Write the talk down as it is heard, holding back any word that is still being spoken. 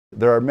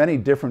There are many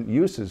different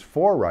uses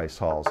for rice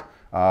hulls.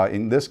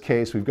 In this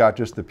case, we've got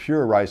just the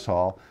pure rice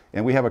hull,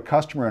 and we have a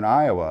customer in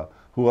Iowa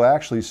who will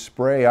actually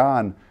spray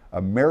on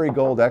a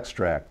Marigold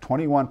extract,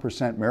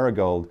 21%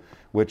 Marigold,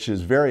 which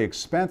is very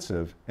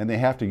expensive, and they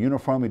have to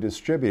uniformly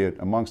distribute it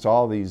amongst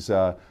all these,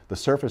 the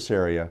surface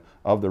area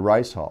of the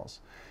rice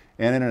hulls.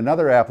 And in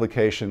another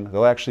application,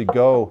 they'll actually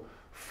go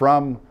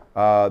from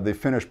the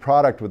finished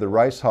product with the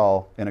rice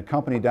hull, and a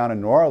company down in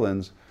New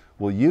Orleans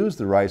will use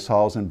the rice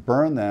hulls and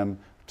burn them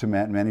to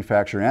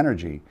manufacture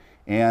energy.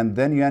 And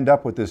then you end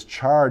up with this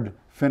charred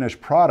finished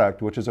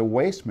product, which is a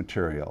waste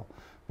material.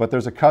 But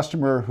there's a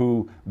customer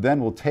who then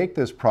will take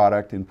this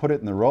product and put it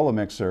in the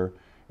Rollo-Mixer,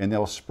 and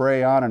they'll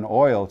spray on an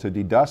oil to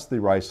dedust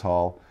the rice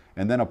hull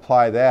and then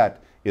apply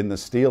that in the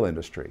steel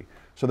industry.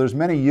 So there's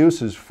many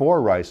uses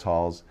for rice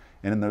hulls,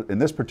 and in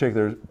this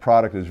particular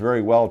product is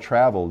very well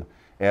traveled,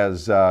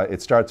 as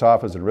it starts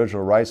off as an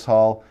original rice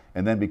hull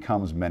and then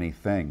becomes many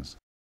things.